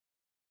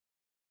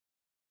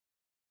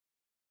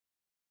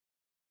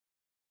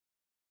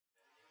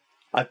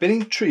I've been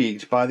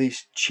intrigued by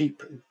these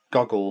cheap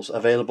goggles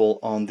available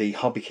on the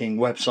HobbyKing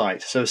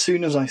website. So as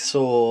soon as I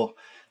saw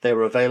they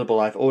were available,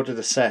 I've ordered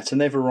a set and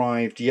they've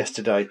arrived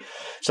yesterday.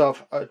 So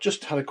I've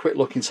just had a quick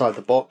look inside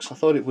the box. I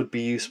thought it would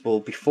be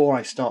useful before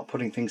I start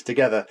putting things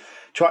together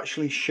to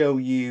actually show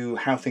you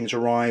how things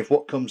arrive,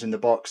 what comes in the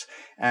box,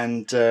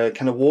 and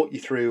kind of walk you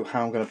through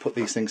how I'm going to put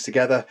these things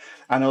together,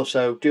 and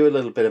also do a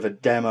little bit of a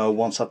demo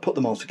once I've put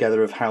them all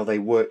together of how they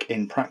work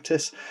in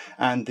practice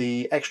and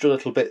the extra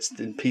little bits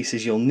and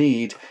pieces you'll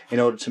need in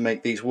order to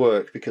make these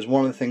work, because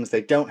one of the things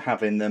they don't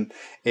have in them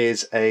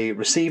is a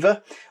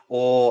receiver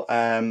or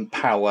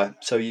power,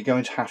 so you're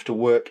going to have to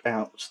work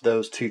out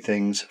those two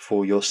things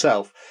for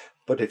yourself.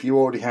 But if you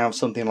already have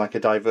something like a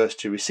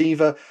diversity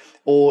receiver,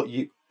 or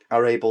you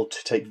are able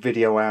to take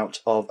video out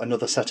of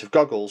another set of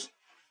goggles,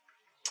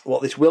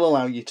 what this will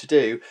allow you to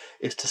do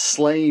is to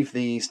slave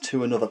these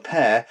to another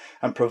pair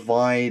and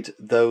provide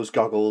those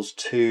goggles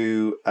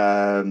to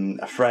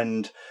a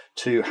friend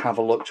to have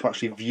a look, to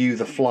actually view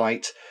the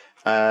flight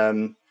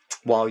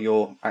while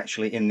you're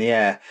actually in the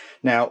air.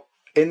 Now,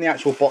 in the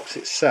actual box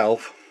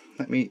itself,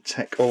 let me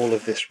take all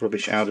of this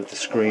rubbish out of the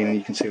screen and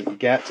you can see what you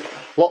get.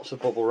 Lots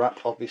of bubble wrap,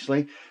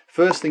 obviously.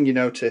 First thing you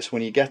notice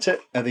when you get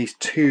it are these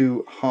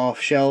two half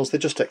shells. They're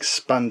just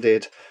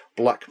expanded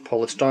black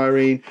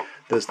polystyrene.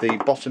 There's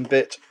the bottom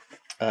bit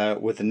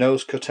with the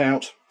nose cut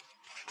out,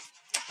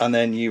 and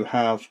then you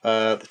have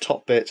the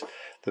top bit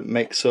that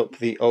makes up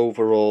the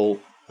overall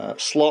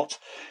slot.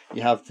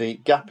 You have the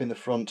gap in the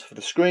front for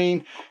the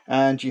screen,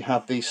 and you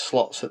have these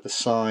slots at the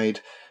side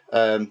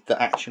that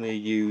actually are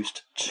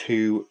used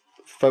to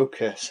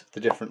focus the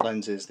different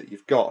lenses that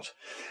you've got.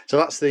 So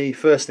that's the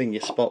first thing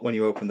you spot when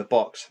you open the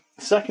box.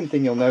 The second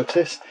thing you'll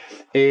notice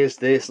is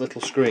this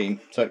little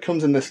screen. So it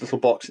comes in this little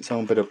box, its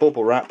own bit of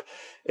bubble wrap.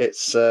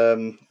 It's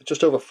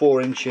just over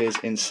 4 inches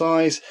in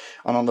size,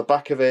 and on the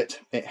back of it,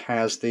 it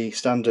has the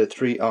standard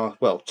 2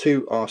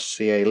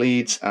 RCA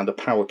leads and a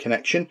power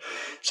connection.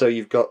 So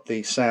you've got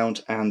the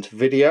sound and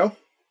video.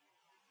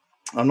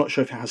 I'm not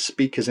sure if it has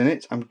speakers in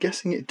it. I'm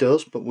guessing it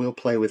does, but we'll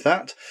play with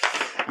that.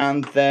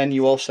 And then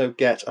you also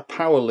get a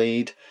power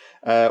lead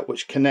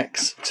which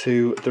connects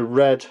to the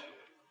red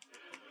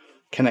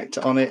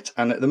connector on it,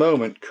 and at the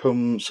moment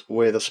comes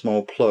with a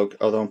small plug,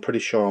 although I'm pretty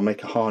sure I'll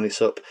make a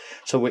harness up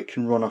so it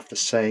can run off the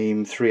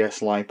same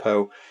 3S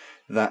LiPo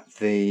that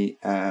the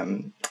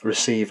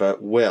receiver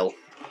will.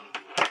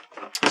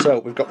 So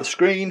we've got the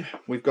screen,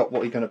 we've got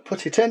what you're going to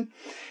put it in,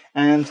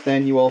 and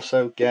then you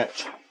also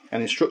get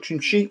an instruction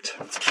sheet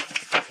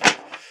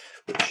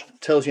which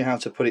tells you how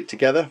to put it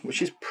together,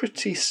 which is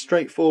pretty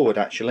straightforward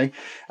actually.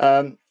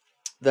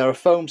 There are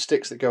foam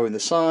sticks that go in the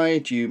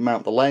side. You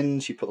mount the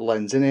lens, you put the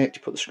lens in it,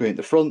 you put the screen at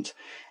the front,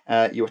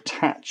 you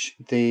attach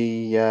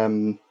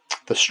the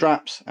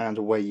straps, and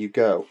away you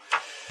go.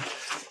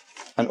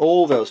 And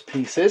all those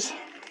pieces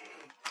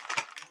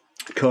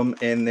come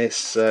in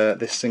this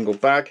this single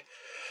bag.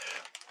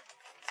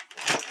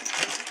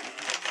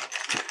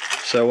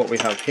 So what we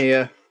have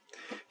here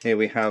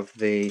we have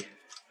the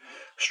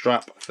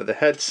strap for the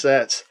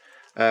headset,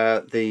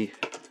 the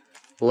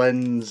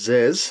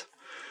lenses,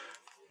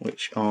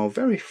 which are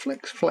very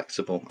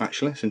flexible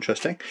actually. It's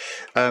interesting.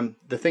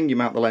 The thing you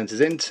mount the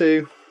lenses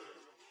into,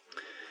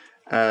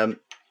 the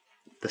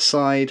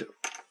side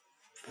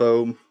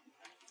foam,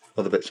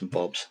 other bits and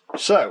bobs.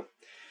 So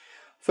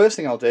first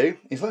thing I'll do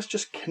is let's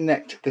just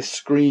connect this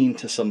screen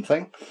to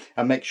something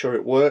and make sure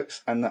it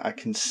works and that I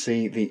can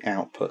see the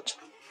output.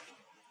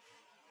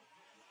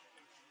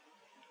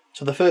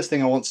 So the first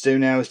thing I want to do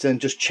now is then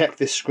just check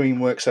this screen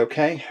works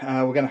okay.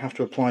 We're going to have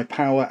to apply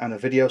power and a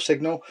video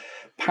signal.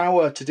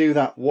 Power, to do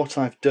that, what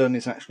I've done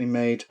is actually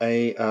made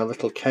a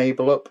little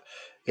cable up.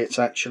 It's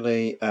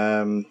actually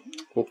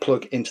will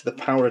plug into the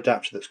power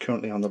adapter that's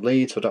currently on the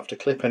lead, so I don't have to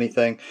clip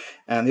anything,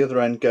 and the other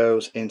end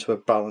goes into a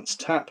balance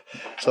tap,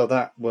 so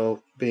that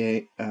will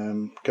be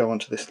go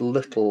onto this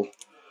little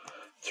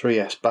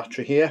 3S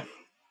battery here,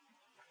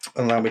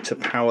 allow me to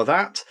power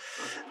that.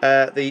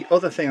 The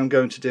other thing I'm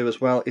going to do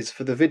as well is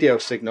for the video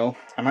signal,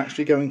 I'm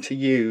actually going to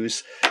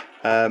use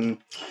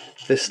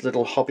this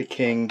little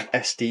HobbyKing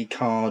SD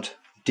card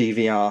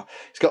DVR.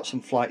 It's got some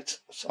flights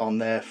on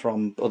there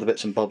from other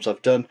bits and bobs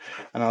I've done,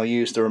 and I'll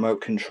use the remote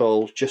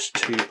control just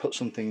to put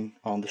something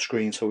on the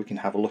screen so we can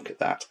have a look at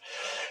that.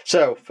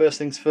 So first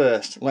things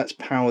first, let's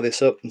power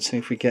this up and see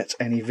if we get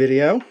any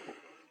video.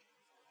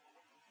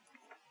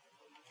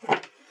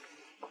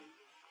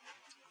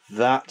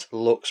 That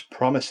looks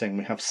promising.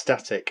 We have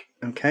static.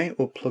 Okay,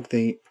 we'll plug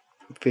the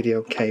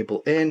video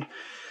cable in,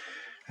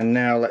 and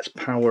now let's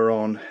power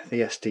on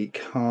the SD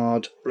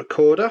card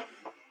recorder.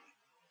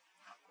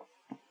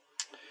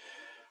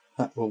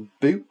 That will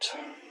boot.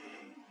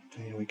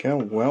 Here we go.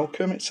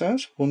 Welcome, it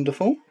says.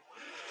 Wonderful.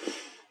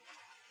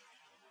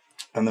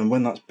 And then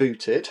when that's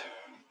booted,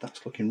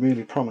 that's looking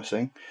really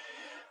promising.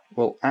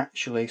 We'll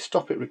actually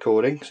stop it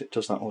recording because it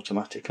does that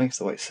automatically. It's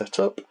the way it's set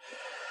up.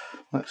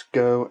 Let's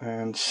go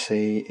and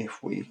see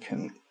if we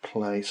can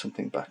play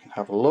something back and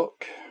have a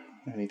look.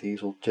 Any of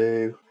these will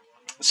do.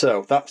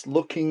 So that's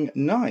looking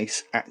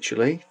nice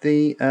actually.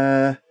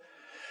 The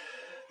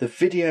The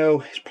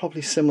video is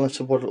probably similar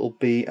to what it will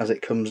be as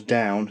it comes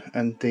down,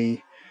 and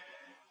the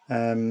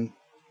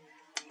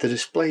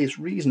display is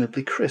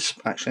reasonably crisp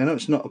actually. I know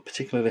it's not a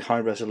particularly high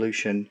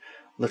resolution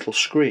little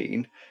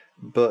screen,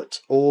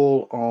 but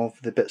all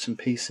of the bits and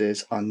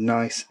pieces are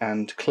nice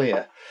and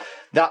clear.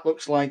 That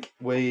looks like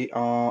we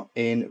are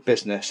in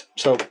business.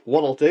 So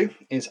what I'll do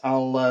is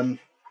I'll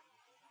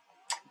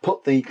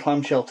put the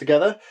clamshell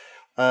together.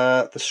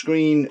 The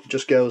screen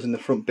just goes in the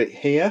front bit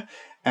here,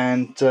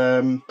 and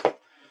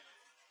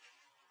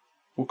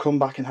we'll come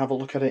back and have a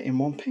look at it in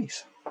one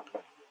piece.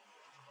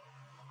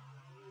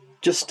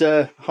 Just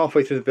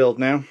halfway through the build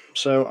now,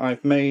 so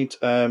I've made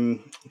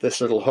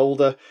this little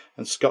holder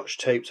and scotch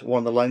taped one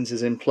of the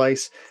lenses in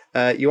place.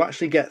 You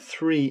actually get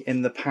 3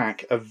 in the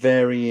pack of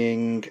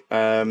varying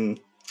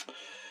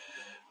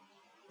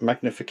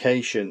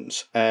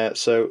magnifications.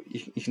 So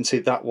you can see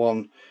that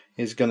one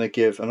is going to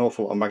give an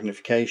awful lot of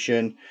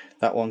magnification.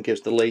 That one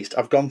gives the least.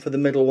 I've gone for the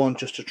middle one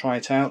just to try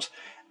it out.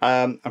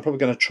 I'm probably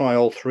going to try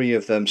all 3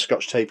 of them,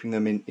 scotch taping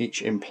them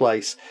each in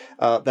place.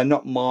 They're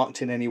not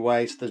marked in any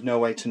way, so there's no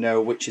way to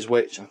know which is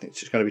which. I think it's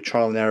just going to be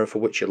trial and error for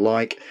which you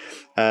like.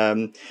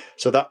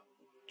 So that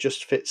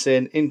just fits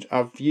in.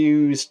 I've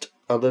used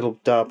a little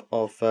dab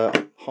of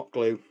hot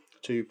glue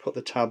to put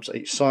the tabs at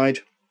each side.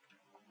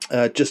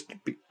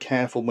 Just be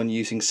careful when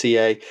using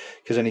CA,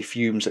 because any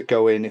fumes that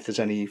go in, if there's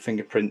any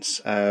fingerprints,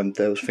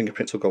 those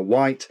fingerprints will go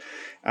white,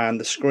 and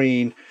the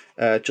screen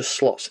just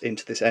slots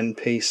into this end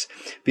piece.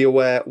 Be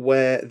aware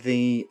where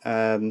the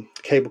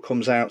cable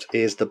comes out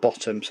is the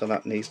bottom, so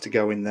that needs to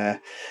go in there.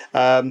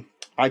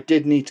 I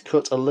did need to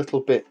cut a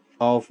little bit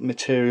of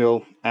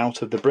material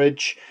out of the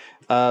bridge.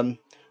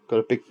 Got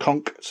a big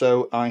conch,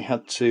 so I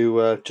had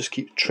to just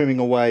keep trimming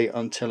away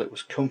until it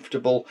was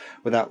comfortable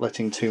without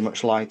letting too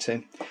much light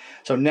in.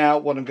 So now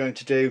what I'm going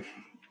to do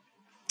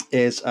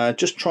is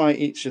just try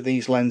each of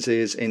these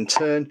lenses in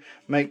turn,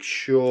 make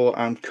sure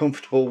I'm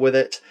comfortable with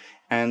it,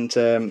 and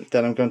then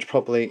I'm going to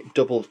probably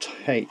double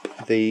tape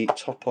the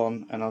top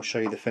on, and I'll show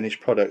you the finished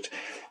product.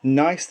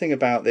 Nice thing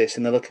about this,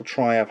 in the little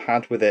try I've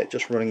had with it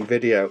just running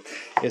video,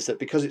 is that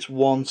because it's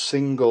one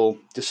single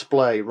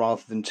display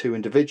rather than 2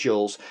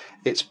 individuals,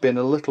 it's been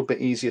a little bit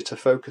easier to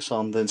focus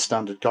on than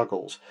standard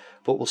goggles,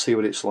 but we'll see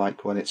what it's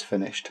like when it's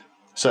finished.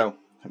 So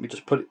let me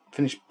just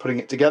finish putting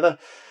it together,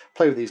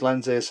 play with these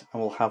lenses,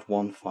 and we'll have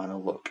one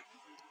final look.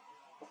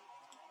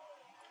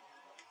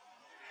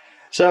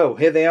 So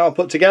here they are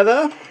put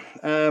together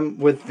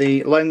with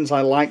the lens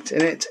I liked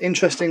in it.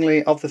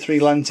 Interestingly, of the 3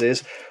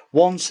 lenses,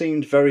 one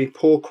seemed very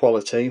poor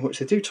quality, which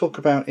they do talk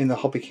about in the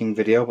HobbyKing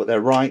video, but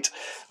they're right.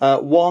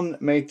 One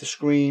made the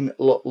screen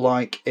look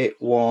like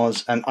it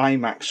was an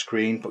IMAX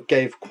screen, but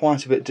gave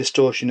quite a bit of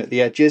distortion at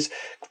the edges.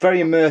 Very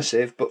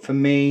immersive, but for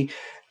me,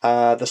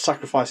 the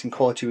sacrifice in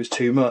quality was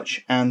too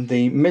much, and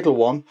the middle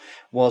one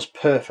was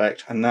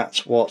perfect, and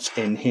that's what's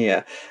in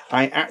here.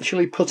 I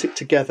actually put it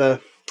together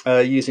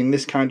using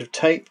this kind of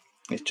tape.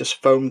 It's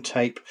just foam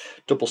tape,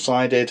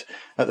 double-sided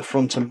at the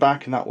front and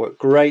back, and that worked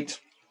great.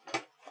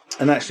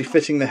 And actually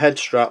fitting the head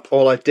strap,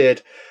 all I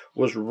did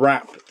was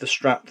wrap the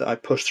strap that I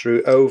pushed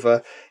through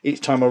over. Each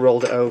time I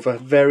rolled it over,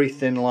 very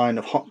thin line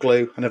of hot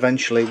glue, and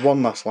eventually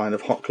one last line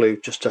of hot glue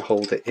just to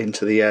hold it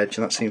into the edge,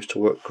 and that seems to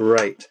work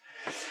great.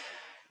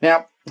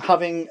 Now,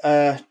 having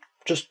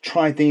just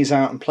tried these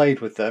out and played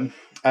with them,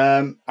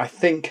 I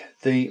think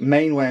the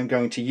main way I'm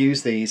going to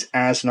use these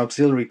as an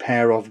auxiliary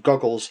pair of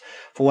goggles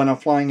for when I'm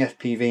flying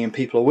FPV and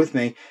people are with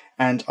me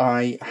and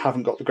I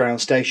haven't got the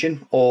ground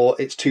station, or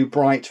it's too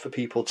bright for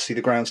people to see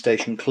the ground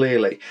station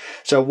clearly.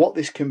 So what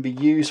this can be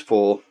used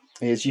for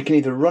is you can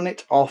either run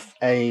it off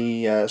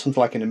a something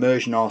like an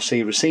immersion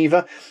RC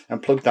receiver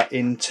and plug that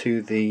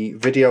into the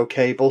video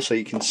cable so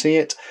you can see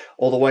it,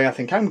 or the way I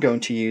think I'm going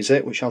to use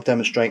it, which I'll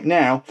demonstrate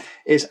now,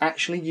 is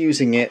actually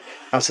using it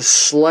as a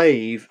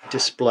slave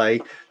display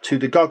to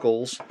the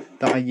goggles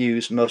that I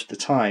use most of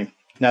the time.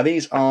 Now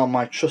these are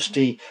my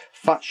trusty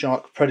Fat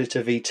Shark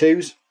Predator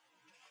V2s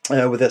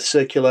with a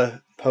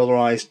circular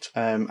polarized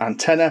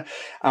antenna.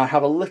 I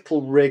have a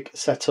little rig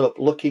set up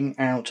looking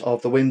out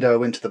of the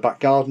window into the back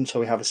garden,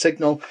 so we have a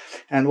signal,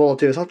 and what I'll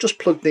do is I'll just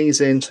plug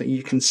these in so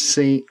you can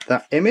see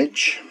that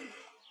image.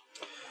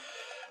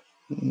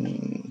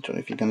 Don't know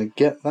if you're going to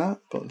get that,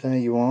 but there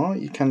you are.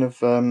 You kind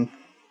of we're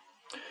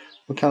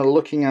kind of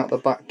looking out the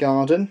back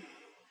garden.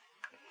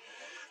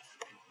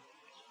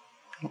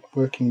 Not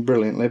working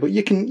brilliantly, but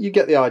you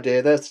get the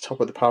idea. There's the top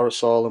of the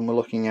parasol, and we're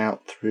looking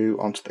out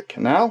through onto the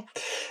canal.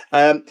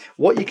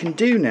 What you can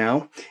do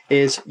now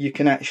is you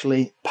can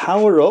actually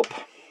power up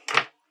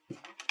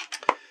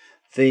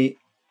the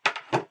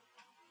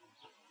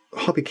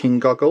HobbyKing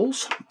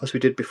goggles as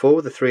we did before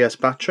with the 3S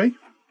battery,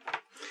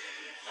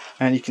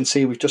 and you can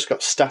see we've just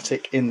got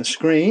static in the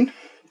screen.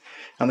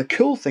 And the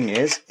cool thing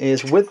is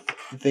with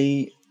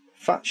the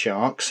Fat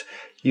Sharks,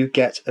 you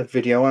get a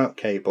video out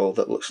cable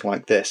that looks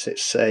like this.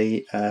 It's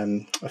a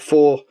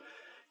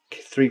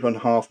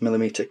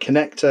 3.5mm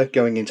connector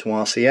going into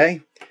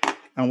RCA,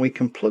 and we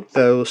can plug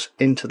those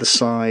into the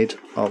side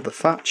of the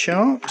Fat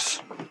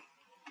Sharks.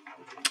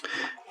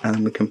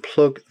 and we can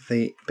plug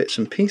the bits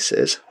and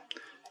pieces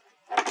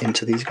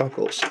into these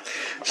goggles.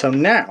 So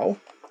now,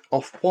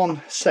 off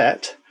one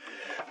set,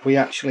 we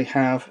actually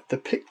have the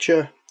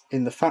picture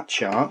in the Fat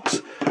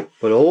Sharks,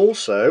 but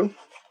also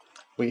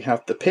we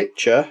have the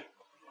picture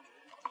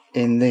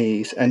in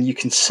these, and you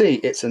can see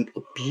it's a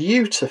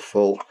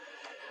beautiful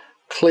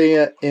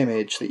clear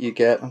image that you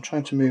get. I'm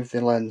trying to move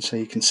the lens so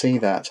you can see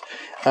that.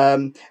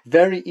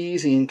 Very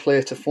easy and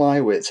clear to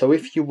fly with. So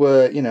if you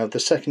were, you know, the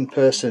second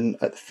person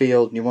at the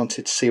field and you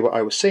wanted to see what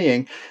I was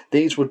seeing,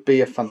 these would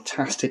be a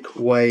fantastic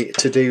way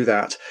to do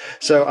that.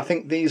 So I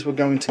think these were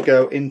going to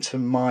go into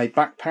my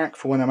backpack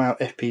for when I'm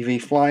out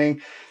FPV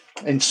flying.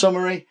 In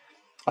summary,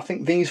 I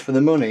think these for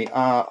the money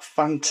are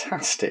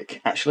fantastic.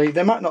 Actually,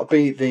 they might not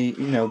be the,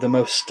 you know, the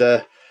most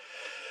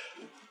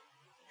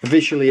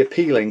visually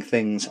appealing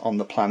things on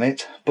the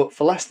planet, but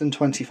for less than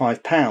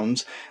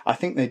 £25 I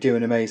think they do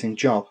an amazing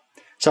job.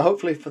 So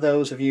hopefully for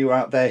those of you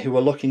out there who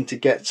are looking to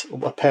get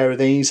a pair of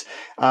these,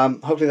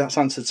 hopefully that's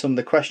answered some of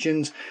the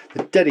questions.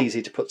 They're dead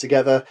easy to put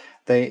together,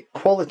 the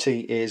quality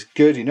is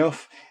good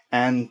enough,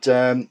 and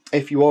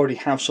if you already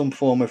have some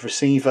form of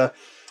receiver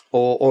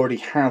or already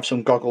have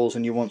some goggles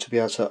and you want to be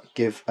able to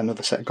give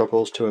another set of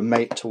goggles to a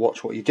mate to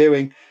watch what you're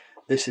doing,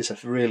 this is a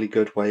really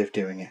good way of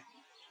doing it.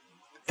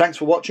 Thanks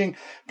for watching.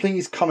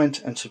 Please comment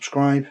and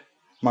subscribe.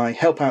 My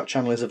help out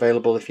channel is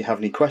available if you have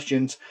any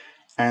questions,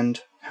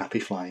 and happy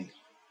flying.